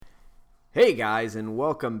Hey guys, and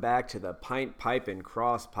welcome back to the Pint, Pipe, and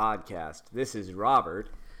Cross podcast. This is Robert.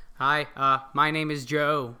 Hi, my name is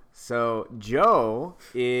Joe. So Joe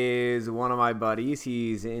is one of my buddies.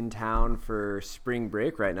 He's in town for spring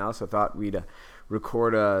break right now, so I thought we'd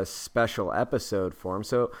record a special episode for him.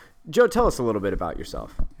 So Joe, tell us a little bit about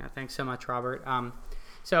yourself. Yeah, thanks so much, Robert.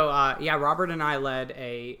 Robert and I led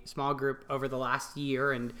a small group over the last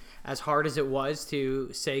year, and as hard as it was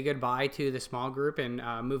to say goodbye to the small group and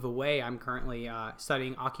move away, I'm currently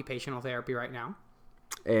studying occupational therapy right now.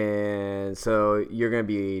 And so you're going to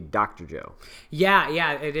be Dr. Joe.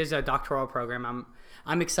 Yeah, it is a doctoral program.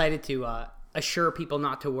 I'm excited to assure people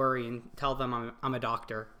not to worry and tell them I'm a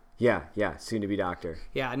doctor. Yeah, soon to be doctor.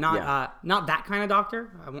 Yeah, not that kind of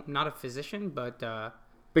doctor. I'm not a physician, but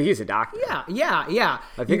he's a doctor. Yeah.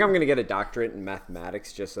 I think I'm going to get a doctorate in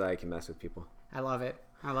mathematics just so that I can mess with people. I love it.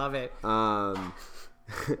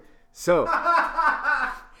 So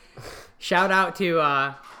shout out to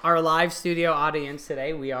our live studio audience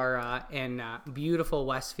today. We are in beautiful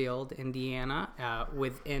Westfield, Indiana.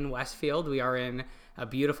 Within Westfield, we are in a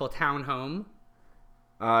beautiful townhome.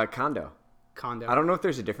 Condo. Condo. I don't know if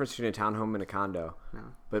there's a difference between a townhome and a condo. No.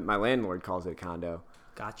 But my landlord calls it a condo.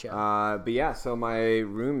 Gotcha. So my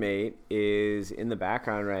roommate is in the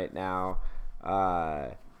background right now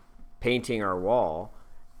painting our wall,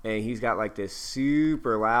 and he's got like this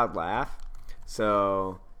super loud laugh.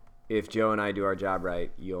 So if Joe and I do our job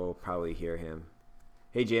right, you'll probably hear him.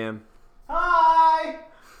 Hey, Jim. Hi!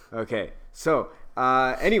 Okay. So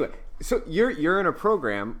anyway, so you're in a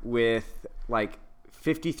program with like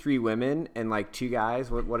 53 women and like 2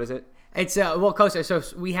 guys. What is it? It's closer. So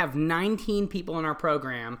we have 19 people in our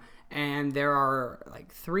program, and there are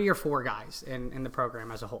like 3 or 4 guys in the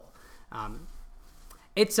program as a whole.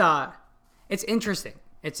 It's interesting.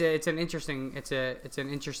 It's an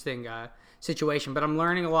interesting situation, but I'm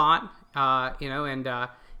learning a lot. And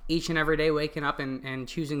each and every day waking up and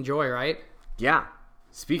choosing joy, right? Yeah.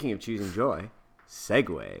 Speaking of choosing joy,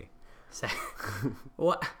 segue.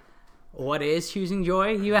 What is choosing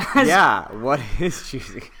joy, you ask? Yeah, what is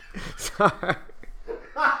choosing? Sorry.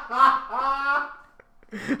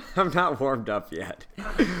 I'm not warmed up yet.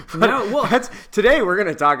 Today we're going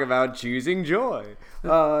to talk about choosing joy.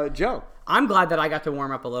 Joe. I'm glad that I got to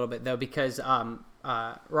warm up a little bit, though, because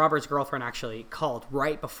Robert's girlfriend actually called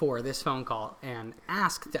right before this phone call and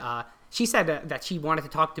asked... she said that she wanted to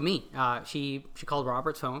talk to me. She called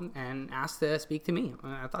Robert's phone and asked to speak to me.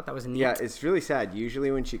 I thought that was neat. Yeah, it's really sad.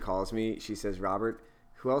 Usually when she calls me, she says, "Robert,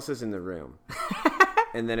 who else is in the room?"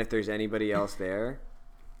 And then if there's anybody else there,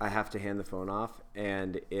 I have to hand the phone off.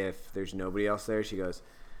 And if there's nobody else there, she goes,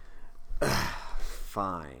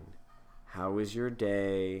 "Fine. How was your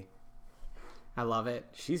day?" I love it.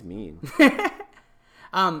 She's mean.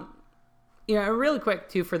 Really quick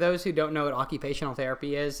too, for those who don't know what occupational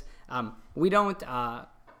therapy is, we don't.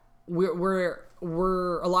 We're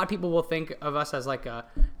a lot of people will think of us as like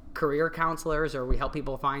career counselors, or we help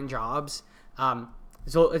people find jobs.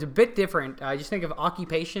 So it's a bit different. Just think of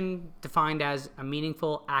occupation defined as a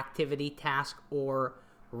meaningful activity, task, or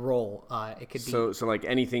role. It could be so like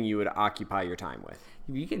anything you would occupy your time with.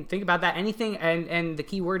 You can think about that. Anything, and the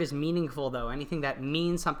key word is meaningful, though. Anything that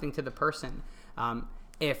means something to the person.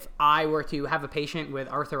 If I were to have a patient with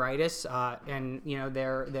arthritis, and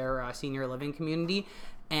their senior living community,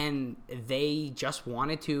 and they just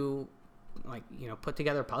wanted to, put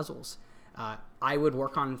together puzzles, I would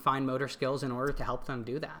work on fine motor skills in order to help them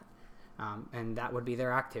do that. And that would be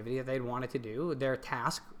their activity that they'd wanted to do. Their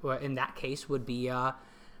task, in that case, would be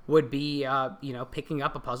picking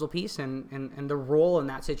up a puzzle piece, and the role in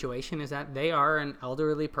that situation is that they are an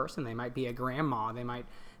elderly person. They might be a grandma. They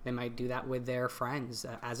might do that with their friends.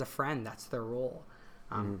 As a friend, that's their role.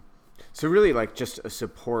 So really, like, just a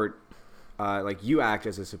support, like you act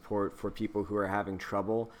as a support for people who are having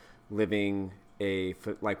trouble living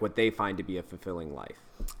what they find to be a fulfilling life.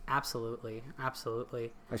 Absolutely.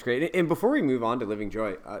 That's great. And before we move on to Living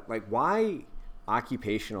Joy, why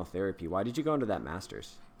occupational therapy? Why did you go into that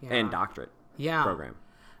master's and doctorate program?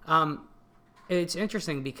 It's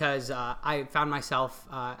interesting because I found myself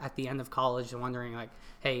at the end of college wondering, like,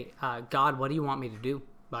 hey, God, what do you want me to do?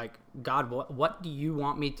 Like, God, what do you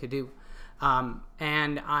want me to do?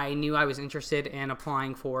 And I knew I was interested in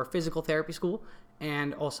applying for physical therapy school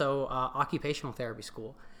and also occupational therapy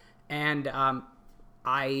school. And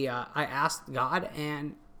I asked God,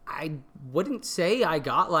 and I wouldn't say I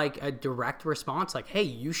got like a direct response like, hey,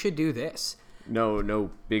 you should do this.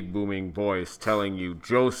 No big booming voice telling you,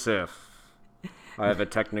 Joseph, I have a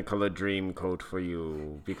Technicolor dream coat for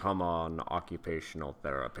you. Become an occupational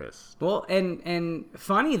therapist. Well, and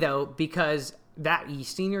funny though, because that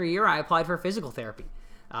senior year, I applied for physical therapy,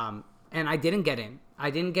 and I didn't get in. I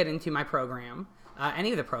didn't get into my program,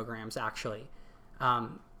 any of the programs actually,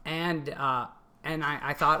 and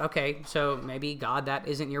I thought, okay, so maybe God, that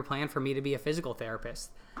isn't your plan for me to be a physical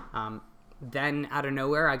therapist. Then out of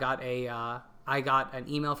nowhere, I got an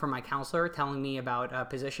email from my counselor telling me about a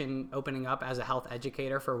position opening up as a health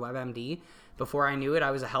educator for WebMD. Before I knew it,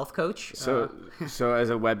 I was a health coach. So as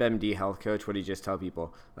a WebMD health coach, what do you just tell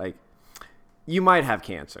people? Like, you might have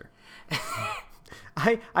cancer.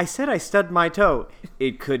 I said I stubbed my toe.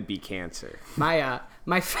 It could be cancer.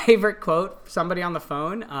 My favorite quote, somebody on the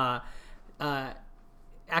phone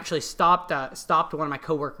actually stopped one of my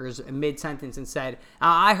coworkers mid-sentence and said,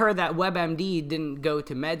 I heard that WebMD didn't go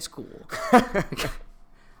to med school.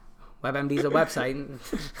 WebMD's a website.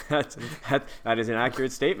 That is an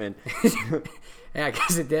accurate statement. Yeah, I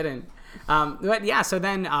guess it didn't. But yeah, so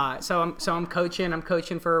then so I'm coaching. I'm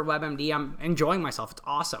coaching for WebMD. I'm enjoying myself. It's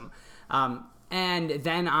awesome. And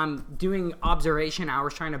then I'm doing observation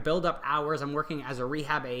hours, trying to build up hours. I'm working as a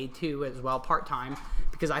rehab aide too, as well, part-time,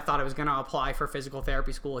 because I thought I was going to apply for physical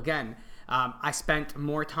therapy school again. I spent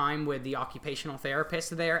more time with the occupational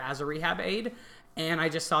therapist there as a rehab aide, and I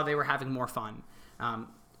just saw they were having more fun.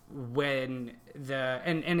 And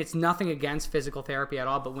it's nothing against physical therapy at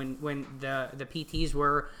all, but when the PTs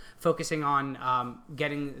were focusing on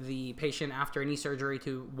getting the patient after knee surgery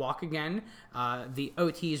to walk again, the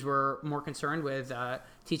OTs were more concerned with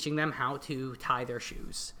teaching them how to tie their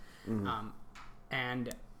shoes.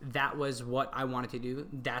 And that was what I wanted to do.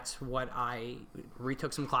 That's what I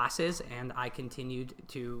retook some classes, and I continued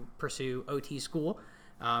to pursue OT school.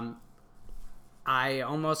 I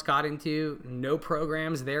almost got into no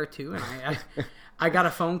programs there too, and I got a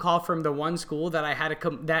phone call from the one school that I had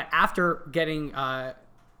that after getting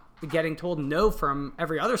told no from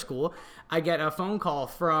every other school, I get a phone call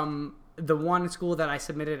from the one school that I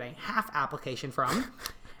submitted a half application from.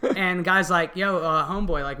 And guys like, yo,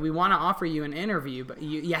 homeboy, like, we want to offer you an interview, but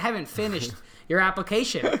you haven't finished your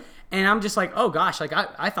application. And I'm just like, oh gosh, like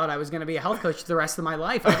I thought I was going to be a health coach the rest of my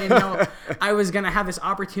life. I didn't know I was going to have this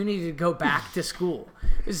opportunity to go back to school.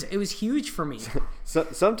 It was huge for me. So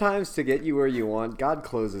sometimes to get you where you want, God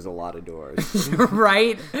closes a lot of doors.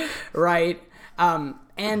 Right.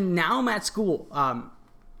 And now I'm at school.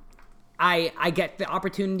 I get the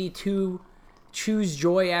opportunity to choose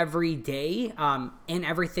joy every day in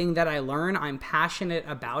everything that I learn. I'm passionate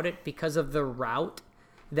about it because of the route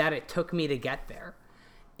that it took me to get there.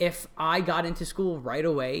 If I got into school right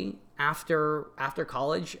away after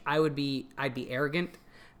college, I'd be arrogant.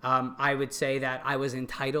 I would say that I was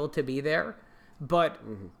entitled to be there, but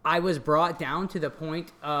I was brought down to the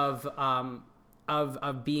point of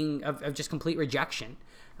just complete rejection.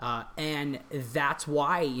 And that's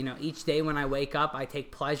why, each day when I wake up, I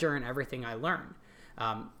take pleasure in everything I learn.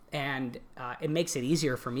 And it makes it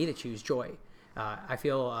easier for me to choose joy. I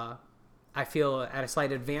feel at a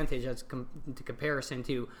slight advantage as to comparison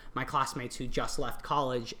to my classmates who just left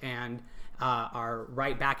college and are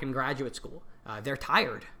right back in graduate school. They're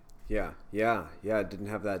tired. Yeah. Didn't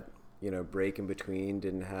have that, break in between.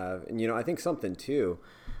 Didn't have, and I think something too.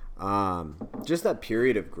 Just that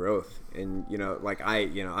period of growth, and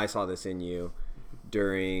I saw this in you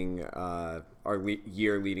during our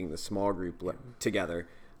year leading the small group together.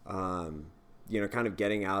 Kind of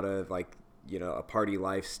getting out of a party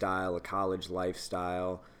lifestyle, a college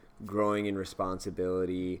lifestyle, growing in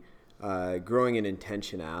responsibility, growing in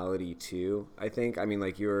intentionality too. I think,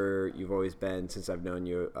 you've always been, since I've known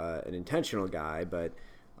you, an intentional guy, but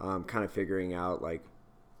kind of figuring out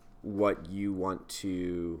what you want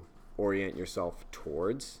to orient yourself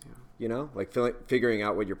towards, figuring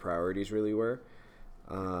out what your priorities really were.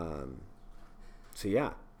 So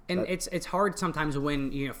yeah. And it's hard sometimes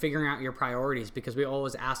when, figuring out your priorities, because we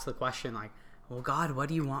always ask the question well, God, what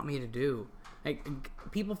do you want me to do?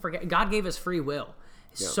 People forget God gave us free will.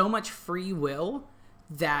 Yeah. So much free will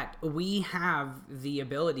that we have the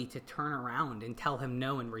ability to turn around and tell him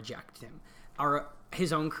no and reject him.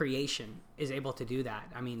 His own creation is able to do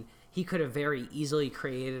that. He could have very easily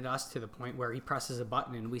created us to the point where he presses a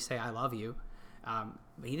button and we say, I love you. But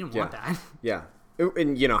he didn't want that. Yeah.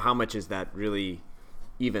 And how much is that really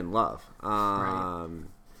even love? Right.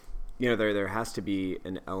 There has to be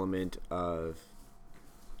an element of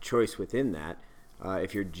choice within that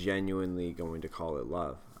if you're genuinely going to call it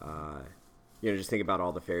love. Just think about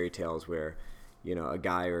all the fairy tales where, a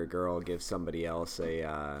guy or a girl gives somebody else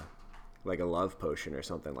a love potion or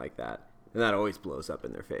something like that. And that always blows up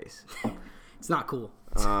in their face. It's not cool.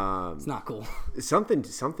 It's not cool. Something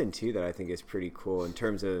too that I think is pretty cool in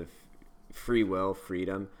terms of free will,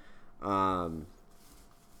 freedom.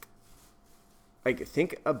 like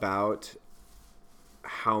think about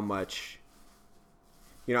how much,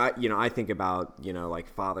 I think about, like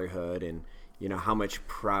fatherhood and, how much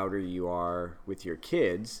prouder you are with your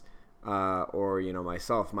kids, or,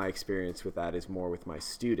 myself, my experience with that is more with my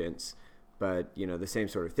students, but, the same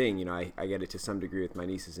sort of thing, I get it to some degree with my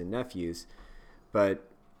nieces and nephews, but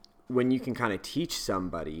when you can kind of teach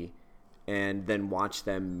somebody and then watch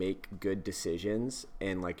them make good decisions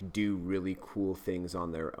and like do really cool things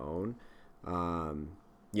on their own,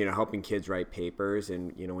 helping kids write papers,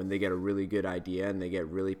 and when they get a really good idea and they get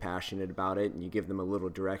really passionate about it, and you give them a little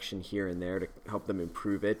direction here and there to help them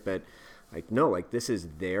improve it, but this is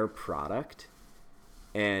their product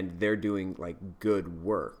and they're doing like good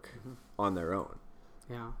work on their own.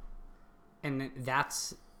 Yeah. And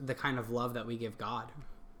that's the kind of love that we give God.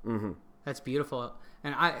 Mm-hmm. That's beautiful.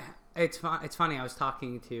 And it's funny. I was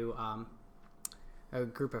talking to a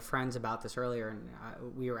group of friends about this earlier, and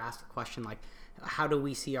we were asked a question like, how do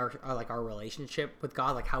we see our relationship with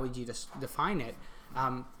God? Like, how would you just define it?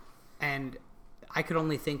 And I could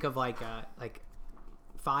only think of like a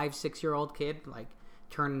 5-6-year-old kid like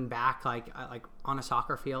turning back like on a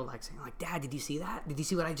soccer field, like saying like, "Dad, did you see that? Did you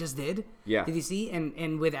see what I just did? Yeah. Did you see?"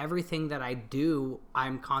 And with everything that I do,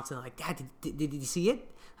 I'm constantly like, "Dad, did you see it?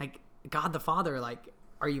 Like, God the Father, like,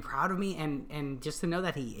 are you proud of me?" And just to know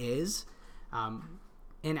that He is,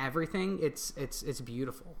 in everything, it's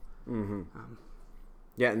beautiful. Mm-hmm.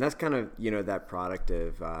 Yeah, and that's kind of that product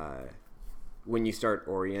of when you start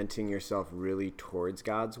orienting yourself really towards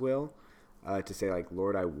God's will, to say like,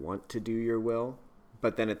 "Lord, I want to do Your will,"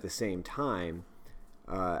 but then at the same time,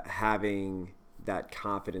 having that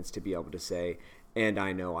confidence to be able to say, "And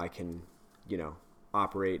I know I can,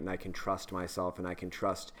 operate, and I can trust myself, and I can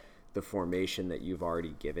trust the formation that You've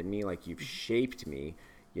already given me, like You've shaped me."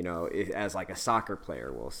 As like a soccer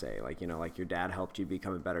player will say, like your dad helped you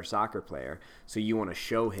become a better soccer player. So you want to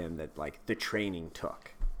show him that like the training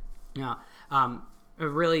took. Yeah. A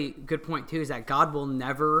really good point too is that God will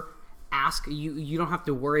never ask you. You don't have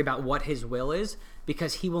to worry about what His will is,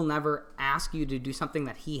 because He will never ask you to do something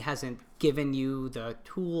that He hasn't given you the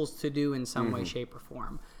tools to do in some way, shape, or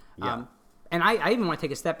form. Yeah. And I even want to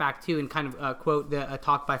take a step back too and kind of quote a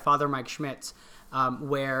talk by Father Mike Schmitz,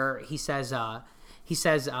 where he says,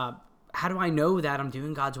 "How do I know that I'm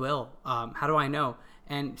doing God's will? How do I know?"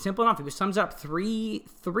 And simple enough, he sums up three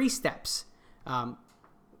steps.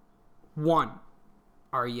 1,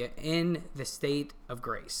 are you in the state of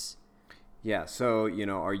grace? Yeah. So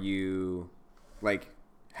are you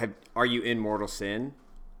are you in mortal sin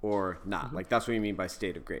or not? Mm-hmm. Like that's what you mean by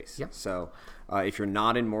state of grace. Yep. So if you're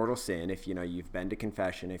not in mortal sin, if you've been to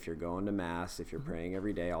confession, if you're going to mass, if you're praying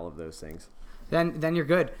every day, all of those things, then you're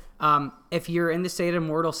good. If you're in the state of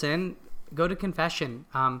mortal sin, go to confession,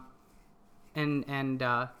 and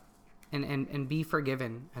be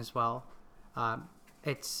forgiven as well.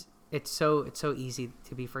 It's so easy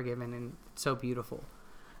to be forgiven, and it's so beautiful.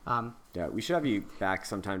 Yeah, we should have you back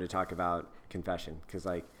sometime to talk about confession, because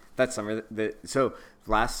like that summer, so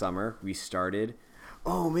last summer we started.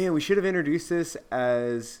 Oh man, we should have introduced this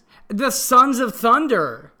as the Sons of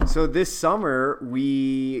Thunder. So this summer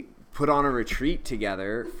we put on a retreat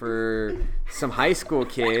together for some high school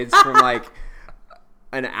kids from like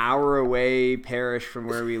an hour away parish from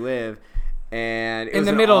where we live, and it in was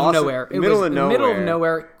the middle awesome, of nowhere. Middle of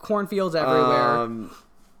nowhere, cornfields everywhere.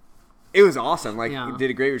 It was awesome. Like, Yeah. We did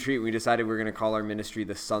a great retreat. We decided we were going to call our ministry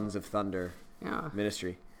the Sons of Thunder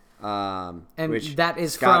Ministry. And which that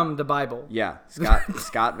is Scott, from the Bible. Yeah,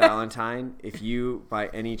 Scott Valentine. If you by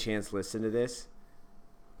any chance listen to this,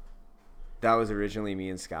 that was originally me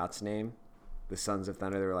and Scott's name, the Sons of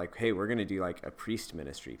Thunder. They were like, "Hey, we're going to do like a priest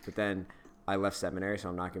ministry," but then I left seminary, so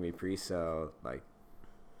I'm not going to be a priest. So like,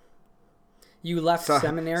 You left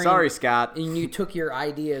seminary. Sorry, Scott. And you took your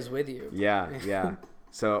ideas with you. Yeah.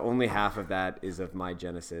 So only half of that is of my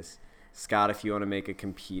genesis. Scott, if you want to make a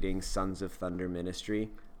competing Sons of Thunder ministry,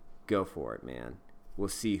 go for it, man. We'll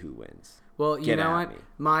see who wins. Well, you know what? Me.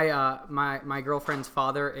 My girlfriend's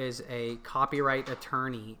father is a copyright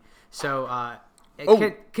attorney, so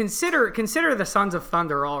consider the Sons of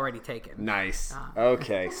Thunder already taken. Nice.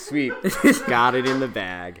 Okay, sweet. Got it in the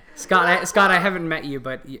bag. Scott, I haven't met you,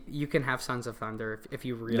 but you can have Sons of Thunder if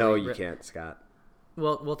you really. No, you can't, Scott.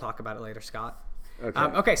 We'll talk about it later, Scott. Okay.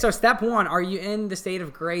 Okay, so step 1, are you in the state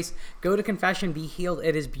of grace? Go to confession, be healed.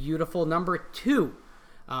 It is beautiful. Number 2,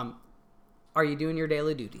 are you doing your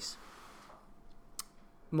daily duties?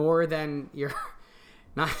 More than your,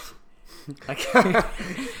 not, like,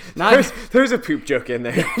 not. There's a poop joke in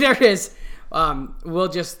there. There is.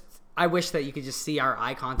 I I wish that you could just see our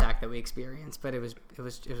eye contact that we experienced, but it was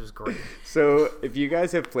great. So if you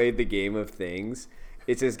guys have played the game of things,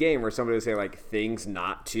 it's this game where somebody will say like things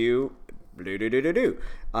not to do,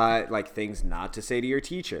 like things not to say to your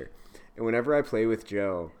teacher. And whenever I play with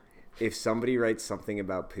Joe, if somebody writes something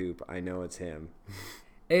about poop, I know it's him.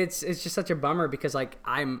 It's just such a bummer because like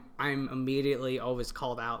I'm immediately always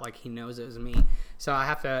called out, like he knows it was me. So I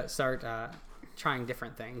have to start trying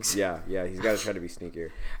different things. Yeah, he's got to try to be sneakier.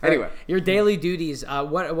 Anyway, your daily duties.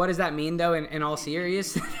 What does that mean though? In all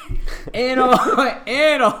seriousness, in all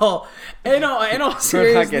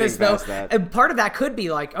seriousness though, and part of that could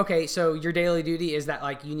be like, okay, so your daily duty is that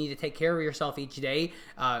like you need to take care of yourself each day.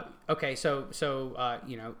 Okay, so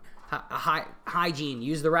you know. Hygiene,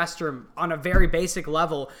 use the restroom on a very basic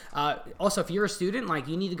level. Also, if you're a student, like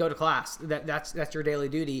you need to go to class. That's your daily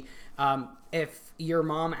duty. If your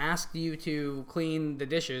mom asked you to clean the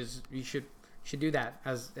dishes, you should do that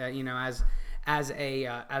as as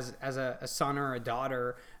a son or a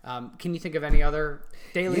daughter. Can you think of any other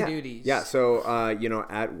daily duties? Yeah. So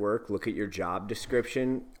at work, look at your job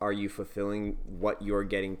description. Are you fulfilling what you're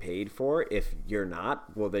getting paid for? If you're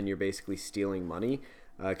not, well, then you're basically stealing money.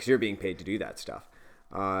 Because you're being paid to do that stuff.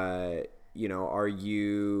 Are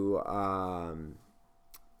you,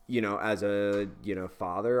 as a,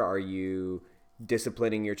 father, are you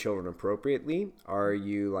disciplining your children appropriately? Are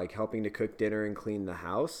you like helping to cook dinner and clean the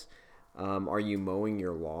house? Are you mowing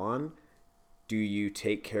your lawn? Do you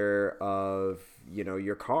take care of,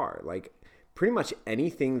 your car? Like pretty much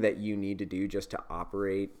anything that you need to do just to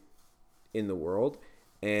operate in the world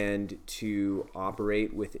and to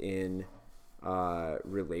operate within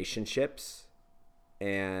relationships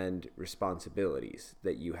and responsibilities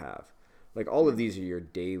that you have. Like all of these are your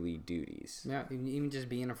daily duties. Yeah, even just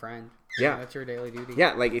being a friend. Yeah, that's your daily duty.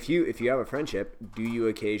 Yeah, like if you have a friendship, do you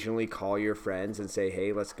occasionally call your friends and say,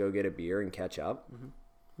 "Hey, let's go get a beer and catch up"? Mm-hmm.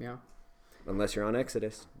 Yeah. Unless you're on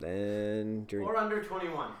Exodus, then or under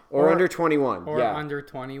 21. Or under 21. Or under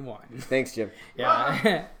 21. Thanks, Jim.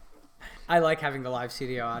 Yeah. I like having the live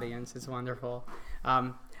studio audience. It's wonderful.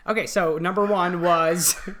 Okay, so number one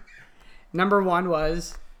was.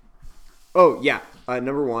 Oh, yeah.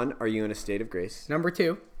 Number one, are you in a state of grace? Number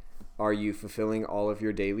two. Are you fulfilling all of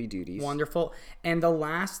your daily duties? Wonderful. And the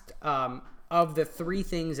last of the three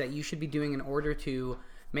things that you should be doing in order to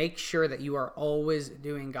make sure that you are always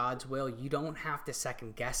doing God's will, you don't have to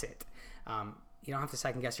second guess it. You don't have to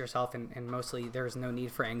second guess yourself, and mostly there's no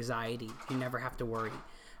need for anxiety. You never have to worry.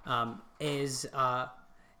 Is are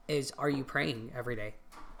you praying every day?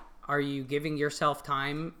 Are you giving yourself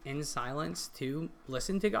time in silence to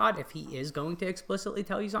listen to God if He is going to explicitly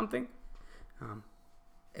tell you something?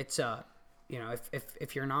 It's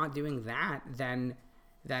if you're not doing that, then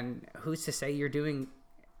who's to say you're doing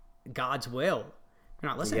God's will?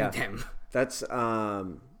 You're not listening to Him. That's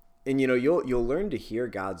and you'll learn to hear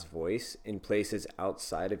God's voice in places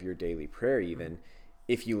outside of your daily prayer, even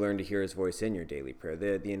if you learn to hear His voice in your daily prayer.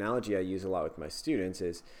 The analogy I use a lot with my students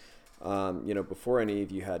is. Before any of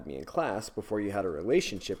you had me in class, before you had a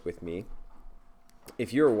relationship with me,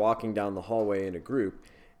 if you were walking down the hallway in a group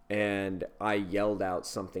and I yelled out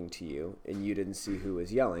something to you and you didn't see who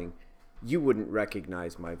was yelling, you wouldn't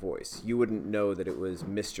recognize my voice. You wouldn't know that it was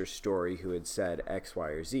Mr. Story who had said X, Y,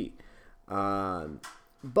 or Z.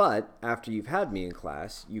 But after you've had me in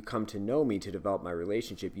class, you come to know me to develop my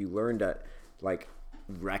relationship. You learn to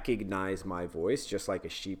recognize my voice, just like a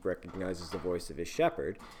sheep recognizes the voice of his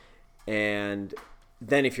shepherd. And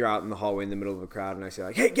then if you're out in the hallway in the middle of a crowd and I say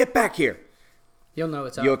like, "Hey, get back here," you'll know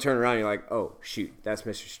it's up. You'll turn around and you're like, "Oh, shoot, that's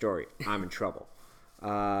Mr. Story. I'm in trouble."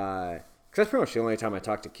 Because that's pretty much the only time I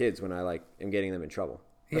talk to kids, when I am getting them in trouble.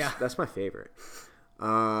 That's my favorite.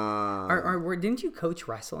 Didn't you coach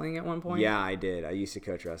wrestling at one point? Yeah, I did. I used to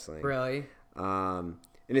coach wrestling. Really? And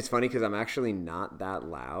it's funny because I'm actually not that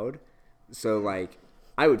loud. So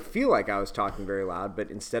I would feel like I was talking very loud,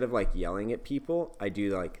 but instead of yelling at people, I do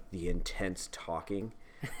the intense talking.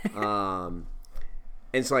 And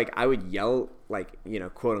so I would yell,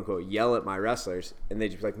 quote unquote, yell at my wrestlers, and they'd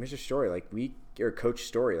just be like, "Mr. Story, or Coach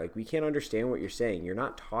Story, we can't understand what you're saying. You're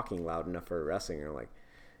not talking loud enough for a wrestling." And I'm like,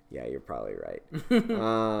 "Yeah, you're probably right."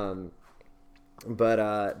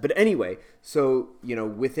 But anyway, so,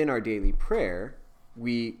 within our daily prayer,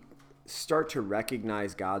 we start to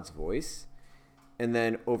recognize God's voice. And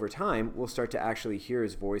then over time, we'll start to actually hear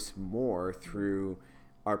His voice more through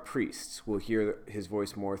our priests. We'll hear His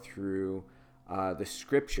voice more through the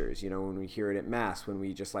scriptures, when we hear it at Mass, when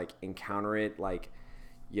we just encounter it, I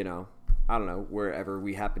don't know, wherever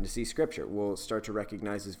we happen to see scripture. We'll start to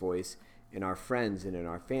recognize His voice in our friends and in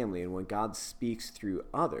our family. And when God speaks through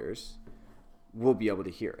others, we'll be able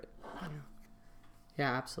to hear it.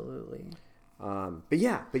 Yeah, absolutely. But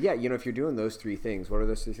yeah, if you're doing those 3 things, what are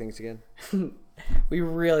those 3 things again? We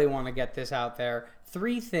really want to get this out there.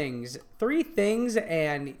 3 things,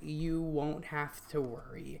 and you won't have to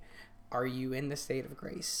worry. Are you in the state of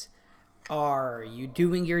grace? Are you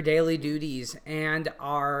doing your daily duties? And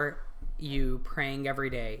are you praying every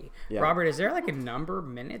day? Yeah. Robert, is there like a number of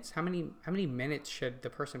minutes? How many minutes should the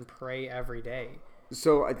person pray every day?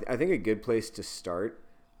 So I think a good place to start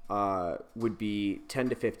would be 10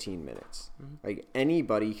 to 15 minutes. Mm-hmm. Like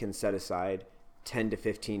anybody can set aside 10 to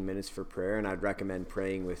 15 minutes for prayer, and I'd recommend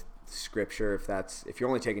praying with scripture. If you're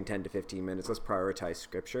only taking 10 to 15 minutes, let's prioritize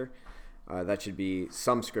scripture.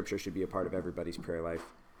 Some scripture should be a part of everybody's prayer life.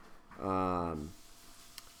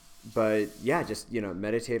 But yeah, just,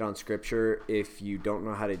 meditate on scripture. If you don't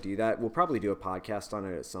know how to do that, we'll probably do a podcast on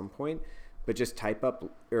it at some point, but just type up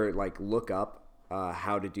or look up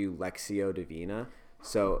how to do Lectio Divina.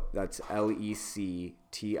 So that's Lectio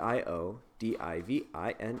Divina,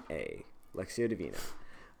 Lectio Divina.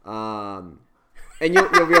 And you'll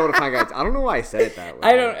be able to find guys. I don't know why I said it that way.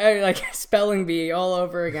 I like spelling bee all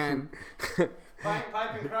over again. Pipe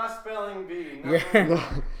and cross spelling bee.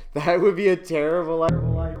 That would be a terrible idea.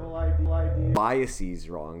 Biases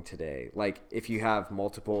wrong today. Like if you have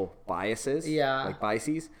multiple biases, like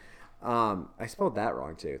biases. I spelled that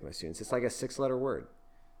wrong too with my students. It's like a 6-letter word.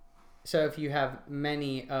 So if you have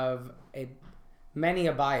many a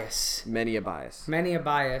bias. I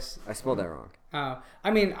spelled that wrong.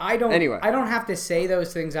 I mean, I don't have to say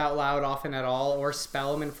those things out loud often at all, or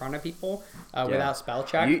spell them in front of people without spell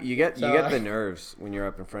check. You get the nerves when you're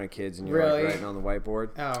up in front of kids and you're really? writing on the whiteboard.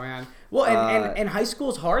 Oh man. Well, and high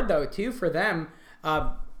school's hard though too for them.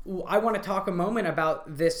 I want to talk a moment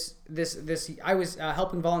about this. I was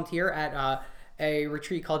helping volunteer at a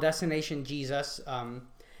retreat called Destination Jesus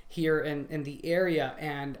here in the area,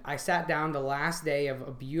 and I sat down the last day of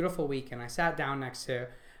a beautiful week, and I sat down next to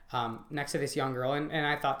this young girl, and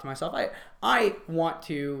I thought to myself, I want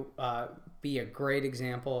to be a great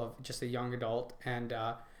example of just a young adult,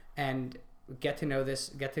 and get to know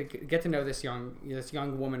this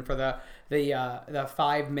young woman for the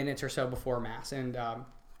 5 minutes or so before mass, and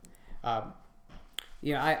I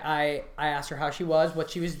asked her how she was, what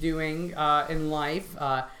she was doing in life,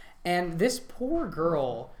 and this poor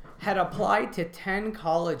girl had applied to 10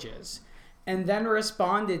 colleges, and then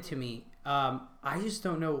responded to me, I just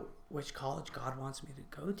don't know which college God wants me to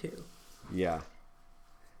go to. Yeah.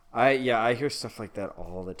 I hear stuff like that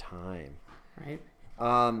all the time. Right.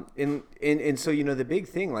 And so, the big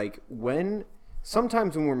thing, like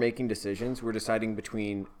sometimes when we're making decisions, we're deciding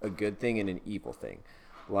between a good thing and an evil thing.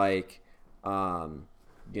 Like, I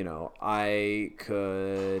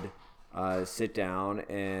could sit down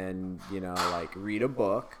and, read a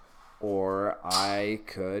book, or I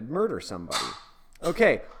could murder somebody.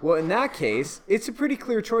 Okay, well, in that case, it's a pretty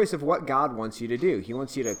clear choice of what God wants you to do. He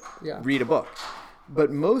wants you to read a book.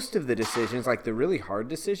 But most of the decisions, like the really hard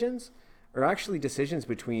decisions, are actually decisions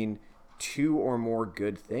between 2 or more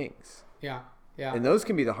good things. Yeah. And those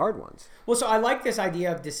can be the hard ones. Well, so I like this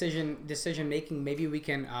idea of decision making. Maybe we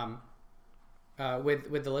can,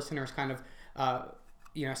 with the listeners, kind of,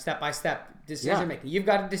 step by step decision making. You've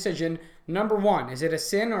got a decision. Number 1, is it a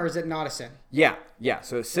sin or is it not a sin? Yeah.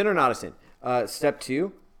 So sin or not a sin. Step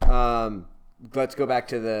 2, let's go back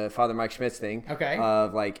to the Father Mike Schmitz thing. Okay.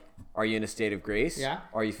 Of are you in a state of grace? Yeah.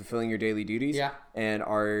 Are you fulfilling your daily duties? Yeah. And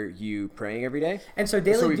are you praying every day? And so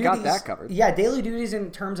daily duties. So we've got that covered. Yeah, daily duties in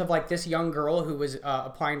terms of this young girl who was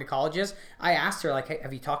applying to colleges. I asked her hey,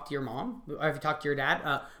 have you talked to your mom? Have you talked to your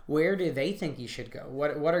dad? Where do they think you should go?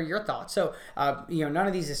 What are your thoughts? So none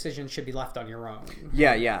of these decisions should be left on your own.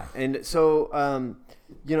 Yeah. And so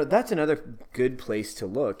that's another good place to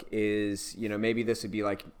look is maybe this would be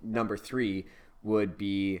number 3 would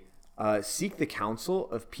be. Seek the counsel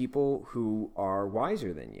of people who are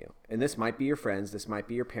wiser than you. And this might be your friends. This might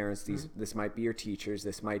be your parents. This might be your teachers.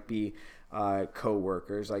 This might be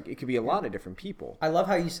co-workers. It could be a lot of different people. I love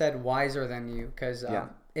how you said wiser than you, because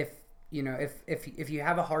if you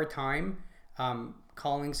have a hard time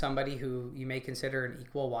calling somebody who you may consider an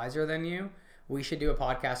equal wiser than you, we should do a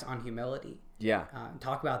podcast on humility. Yeah.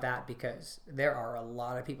 Talk about that, because there are a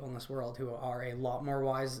lot of people in this world who are a lot more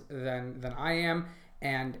wise than I am.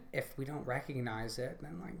 And if we don't recognize it,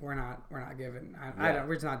 then we're not giving.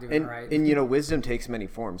 We're just not doing it right. And wisdom takes many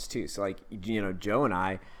forms too. So Joe and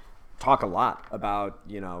I talk a lot about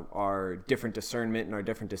our different discernment and our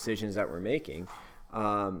different decisions that we're making.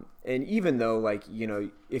 And even though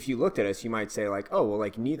if you looked at us, you might say oh well,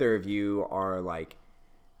 neither of you are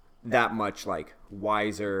that much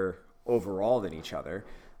wiser overall than each other.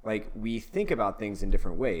 like we think about things in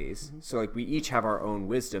different ways. So like we each have our own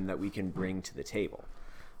wisdom that we can bring to the table.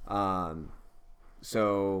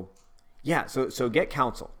 So get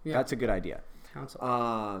counsel. Yeah. That's a good idea.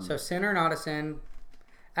 Counsel. So sin or not a sin.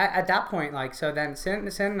 At that point, like, so then sin,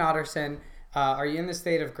 not a sin. Are you in the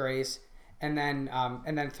state of grace? And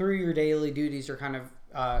then through your daily duties, you're kind of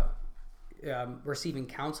receiving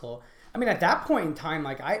counsel. I mean, at that point in time,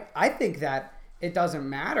 like I think that it doesn't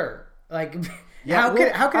matter. Like, how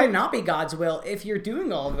can it not be God's will if you're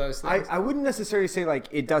doing all of those things? I wouldn't necessarily say like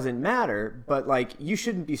it doesn't matter, but like you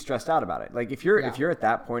shouldn't be stressed out about it. Like if you're at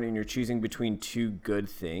that point and you're choosing between two good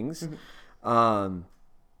things, I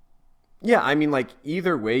mean, like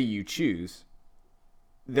either way you choose,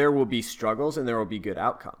 there will be struggles and there will be good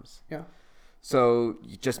outcomes. Yeah. So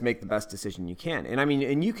you just make the best decision you can. And I mean,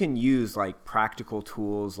 and you can use like practical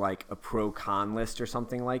tools like a pro-con list or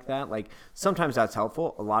something like that. Like sometimes that's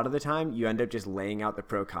helpful. A lot of the time you end up just laying out the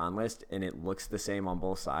pro-con list and it looks the same on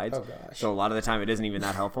both sides. Oh gosh. So a lot of the time it isn't even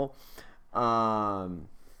that helpful. Man,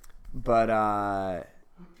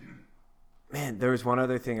 there was one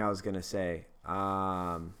other thing I was going to say.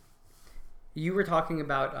 You were talking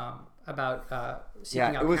about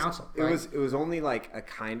seeking out counsel. Right? It was only like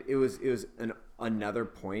it was another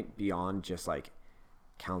point beyond just like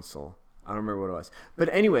counsel. I don't remember what it was. But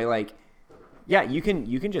anyway, like you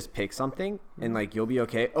can just pick something and like you'll be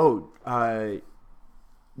okay.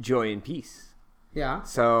 Joy and peace. Yeah.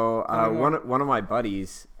 So one of my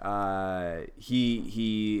buddies,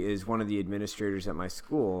 he is one of the administrators at my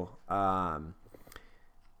school.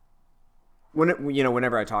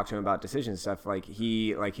 Whenever I talk to him about decision stuff, like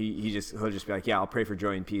he'll just be like, yeah, I'll pray for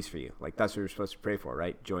joy and peace for you. Like that's what we're supposed to pray for,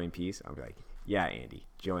 right? Joy and peace. I'll be like, yeah, Andy,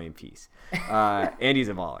 joy and peace. Andy's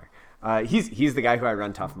a baller. He's the guy who I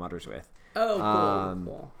run Tough Mudders with. Oh,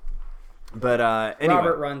 cool. But anyway,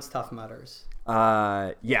 Robert runs Tough Mudders.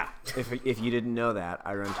 Yeah. If you didn't know that,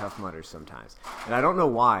 I run Tough Mudders sometimes, and I don't know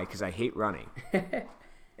why, because I hate running.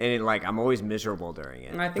 And I'm always miserable during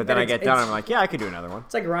it. But then I get done, I'm like, yeah, I could do another one.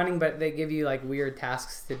 It's like running, but they give you like weird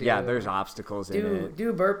tasks to do. Yeah, there's obstacles in it.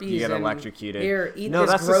 Do burpees. You get electrocuted. Here, eat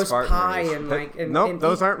this gross pie and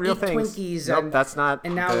those aren't real things. Twinkies. Nope, that's not.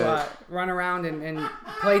 And now run around and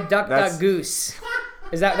play Duck Duck Goose.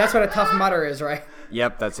 That's what a Tough Mudder is, right?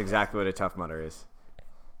 Yep, that's exactly what a Tough Mudder is.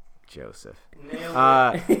 Joseph.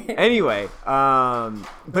 Anyway, and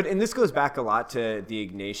this goes back a lot to the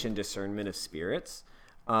Ignatian discernment of spirits.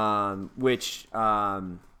 What's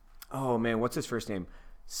his first name?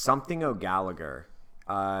 Something O'Gallagher.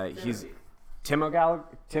 He's Tim O'Gallagher.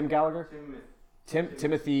 Tim Gallagher.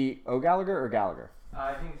 Timothy O'Gallagher or Gallagher?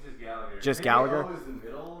 I think it's just Gallagher. Just Gallagher. Maybe O is the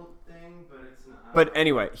middle thing, but it's not. But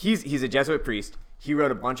anyway, he's a Jesuit priest. He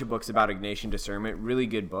wrote a bunch of books about Ignatian discernment. Really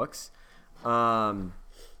good books. So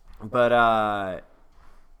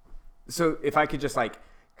if I could just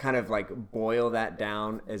kind of boil that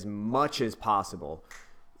down as much as possible.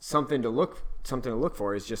 Something to look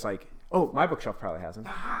for is just my bookshelf probably has them.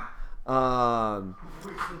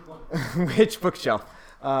 Which bookshelf?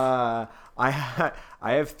 I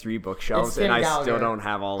have 3 bookshelves and I still don't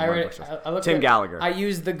have all of my bookshelves. Tim Gallagher. I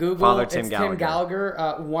used the Google. Father Tim Gallagher. Tim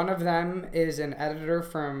Gallagher. One of them is an editor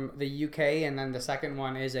from the UK, and then the second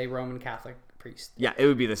one is a Roman Catholic priest. Yeah, it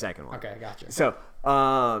would be the second one. Okay, gotcha. So,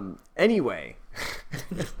 anyway.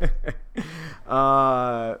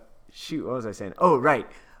 Shoot, what was I saying? Oh, right.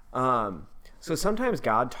 So sometimes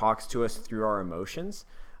God talks to us through our emotions.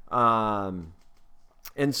 And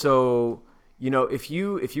so, if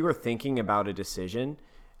you were thinking about a decision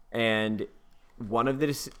and one of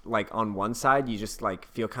the, on one side, you just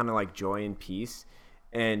feel kind of joy and peace.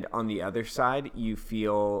 And on the other side, you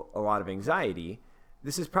feel a lot of anxiety.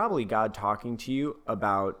 This is probably God talking to you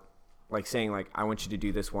about saying I want you to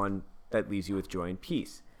do this one that leaves you with joy and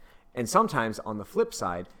peace. And sometimes on the flip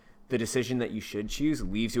side, the decision that you should choose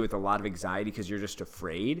leaves you with a lot of anxiety because you're just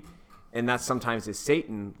afraid. And that sometimes is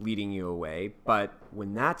Satan leading you away. But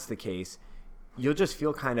when that's the case, you'll just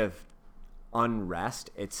feel kind of unrest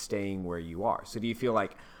at staying where you are. So do you feel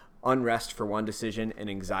unrest for one decision and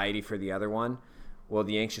anxiety for the other one? Well,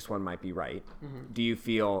 the anxious one might be right. Mm-hmm. Do you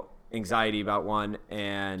feel anxiety about one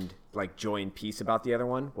and joy and peace about the other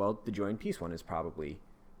one? Well, the joy and peace one is probably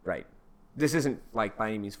right. This isn't by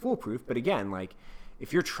any means foolproof, but again,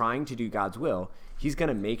 if you're trying to do God's will, he's going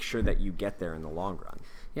to make sure that you get there in the long run.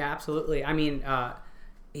 Yeah, absolutely. I mean,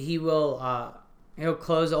 he'll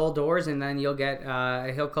close all doors, and then he'll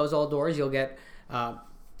close all doors. You'll get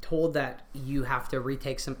told that you have to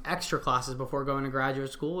retake some extra classes before going to graduate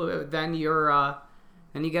school. Then you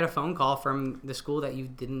get a phone call from the school that you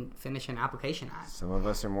didn't finish an application at. Some of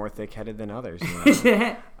us are more thick-headed than others.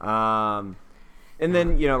 And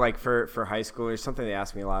then, you know, like for high schoolers, something they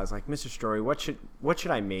ask me a lot is like, Mr. Story, what should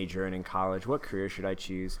I major in college? What career should I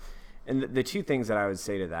choose? And the two things that I would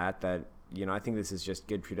say to that, you know, I think this is just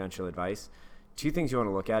good prudential advice. Two things you want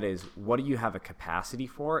to look at is what do you have a capacity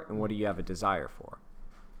for and what do you have a desire for?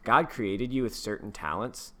 God created you with certain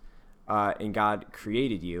talents, and God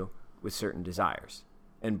created you with certain desires.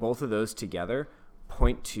 And both of those together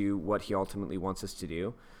point to what he ultimately wants us to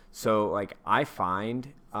do. So, like, I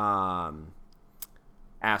find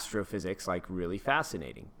astrophysics, like, really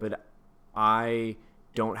fascinating. But I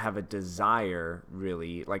don't have a desire,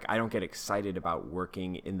 really. Like, I don't get excited about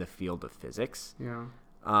working in the field of physics. Yeah.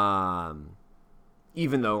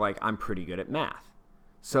 Even though, like, I'm pretty good at math.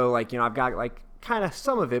 So, like, you know, I've got, like, kind of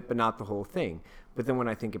some of it, but not the whole thing. But then when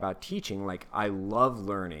I think about teaching, like, I love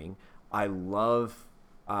learning. I love,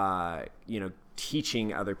 you know,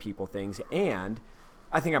 teaching other people things. And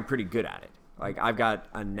I think I'm pretty good at it. Like, I've got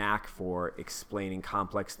a knack for explaining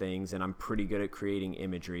complex things, and I'm pretty good at creating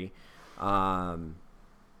imagery. You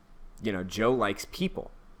know, Joe likes people.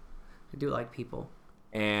 I do like people.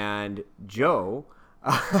 And Joe...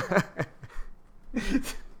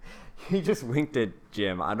 He just winked at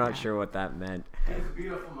Jim. I'm not sure what that meant. It was a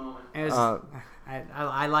beautiful moment. It was,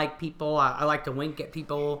 I like people. I like to wink at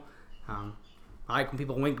people. I like when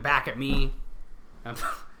people wink back at me.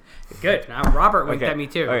 Good. Now Robert winked at me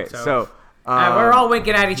too. Okay, so we're all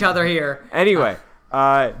winking at each other here. Anyway,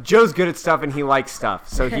 Joe's good at stuff and he likes stuff,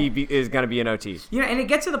 so he is going to be an OT. You know, and it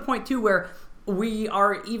gets to the point too where we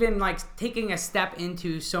are even like taking a step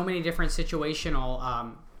into so many different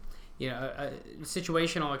situational.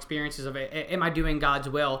 Situational experiences of it. Am I doing God's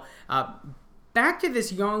will? Back to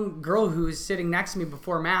this young girl who was sitting next to me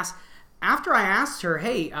before Mass. After I asked her,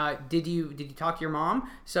 "Hey, did you talk to your mom?"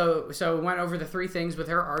 So went over the three things with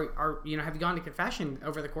her. Have you gone to confession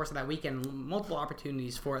over the course of that weekend? Multiple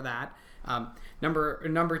opportunities for that.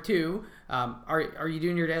 Number two, are you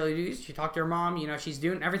doing your daily duties? She talked to her mom. You know, she's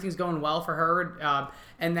doing everything's going well for her.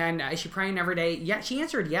 And then is she praying every day? Yeah, she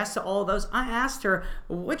answered yes to all of those. I asked her,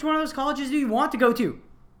 which one of those colleges do you want to go to?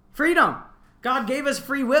 Freedom. God gave us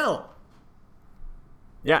free will.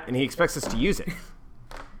 Yeah, and he expects us to use it.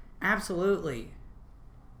 Absolutely.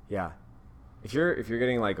 Yeah. If you're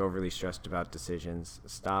getting like overly stressed about decisions,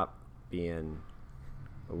 stop being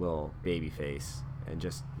a little baby face and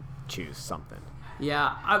just choose something.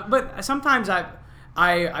 Yeah, but sometimes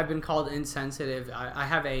I've been called insensitive. I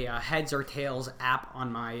have a Heads or Tails app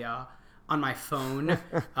on my phone.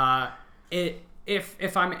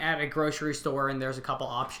 If I'm at a grocery store and there's a couple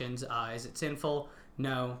options, is it sinful?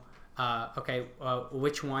 No. Okay.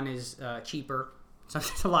 Which one is cheaper?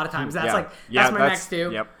 So a lot of times that's that's my next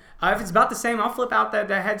two. Yep. If it's about the same, I'll flip out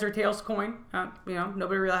the Heads or Tails coin. You know,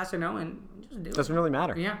 nobody really has to know, and just do it. Doesn't really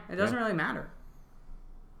matter. Yeah, it doesn't really matter.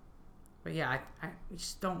 But yeah, I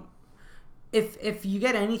just don't. If you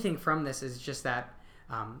get anything from this, is just that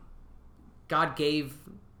God gave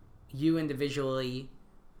you individually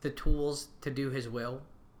the tools to do His will,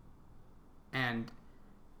 and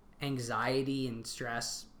anxiety and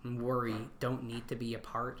stress and worry don't need to be a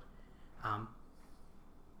part.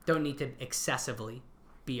 Don't need to excessively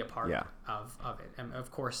be a part of it. And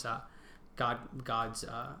of course, God's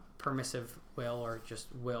permissive will or just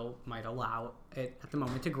will might allow it at the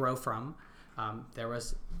moment to grow from. There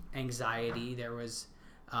was anxiety, there was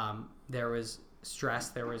stress,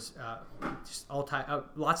 there was just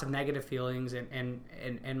lots of negative feelings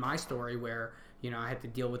in my story where, you know, I had to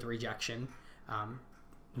deal with rejection.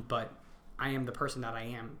 But I am the person that I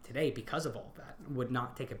am today because of all of that. Would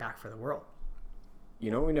not take it back for the world. You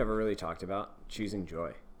know what we never really talked about? Choosing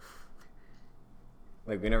joy.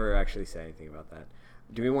 Like, we never actually say anything about that.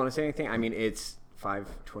 Do we want to say anything? I mean, it's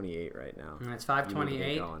 5:28 right now. It's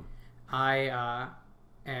 5:28. I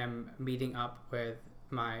am meeting up with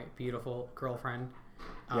my beautiful girlfriend.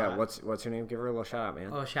 Yeah, what's her name? Give her a little shout out, man.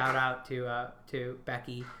 Oh, shout out to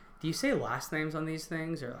Becky. Do you say last names on these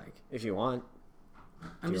things or like? If you want.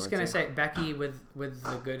 I'm just gonna say Becky with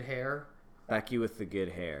the good hair. Becky with the good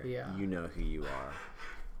hair. Yeah. You know who you are.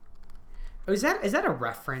 Oh, is that a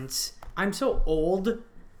reference? I'm so old,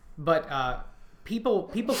 but people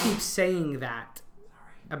keep saying that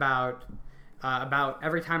about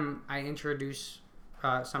every time I introduce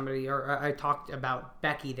somebody or I talked about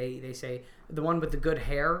Becky. They say the one with the good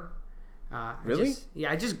hair. Really?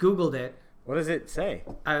 I just Googled it. What does it say?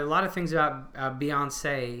 A lot of things about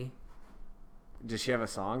Beyonce. Does she have a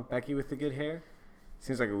song, Becky with the good hair?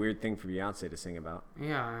 Seems like a weird thing for Beyonce to sing about.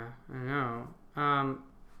 Yeah, I know.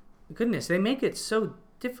 Goodness, they make it so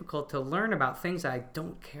difficult to learn about things I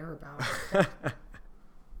don't care about.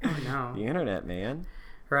 Oh no. The internet, man.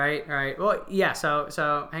 Right. Well, yeah.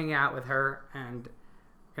 So hanging out with her and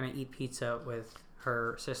gonna eat pizza with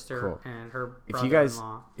her sister Cool. and her If you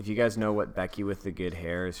brother-in-law. guys know what Becky with the good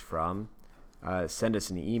hair is from, send us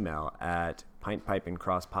an email at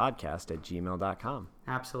pintpipeandcrosspodcast@gmail.com.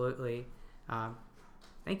 Absolutely.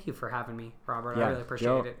 Thank you for having me, Robert. Yeah, I really appreciate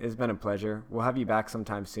Joe, it. it's been a pleasure. We'll have you back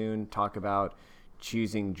sometime soon. Talk about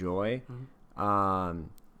choosing joy. The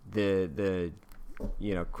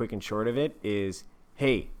quick and short of it is,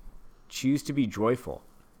 hey, choose to be joyful.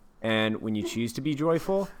 And when you choose to be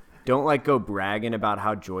joyful, don't go bragging about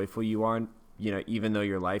how joyful you are. Even though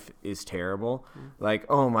your life is terrible,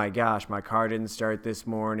 oh my gosh, my car didn't start this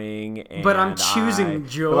morning, and But I'm choosing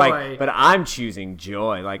joy. But I'm choosing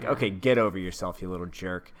joy. Okay, get over yourself, you little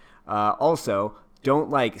jerk. Also,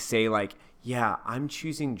 don't say yeah, I'm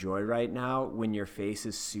choosing joy right now when your face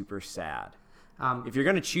is super sad. If you're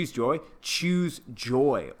gonna choose joy.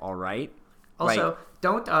 All right. Also,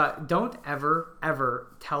 don't ever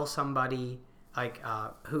tell somebody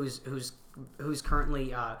who's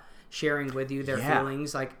currently sharing with you their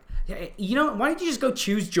feelings why don't you just go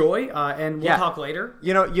choose joy and we'll talk later.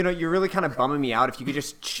 You're really kind of bumming me out. If you could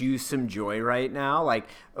just choose some joy right now,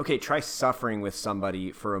 okay, try suffering with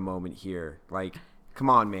somebody for a moment here. Come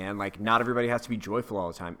on, man. Not everybody has to be joyful all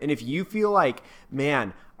the time. And if you feel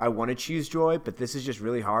man, I want to choose joy, but this is just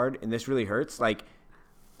really hard and this really hurts,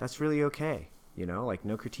 that's really okay.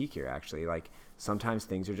 No critique here, actually. Sometimes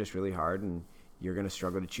things are just really hard and you're going to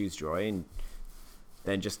struggle to choose joy, and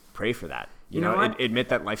then just pray for that. You know what? Admit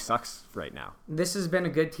that life sucks right now. This has been a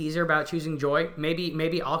good teaser about choosing joy.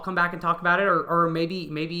 Maybe I'll come back and talk about it, or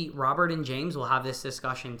maybe Robert and James will have this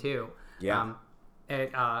discussion too. Yeah.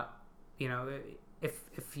 If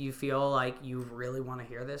you feel like you really want to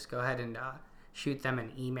hear this, go ahead and shoot them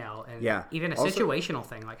an email, and even a Also, situational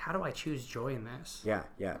thing how do I choose joy in this? Yeah.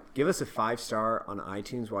 Give us a 5-star on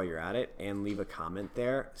iTunes while you're at it, and leave a comment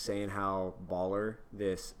there saying how baller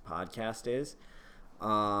this podcast is.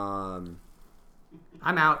 I'm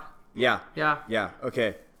out. Yeah. Yeah.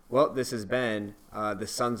 Okay. Well, this has been the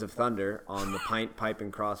Sons of Thunder on the Pint, Pipe,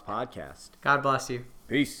 and Cross podcast. God bless you.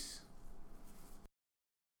 Peace.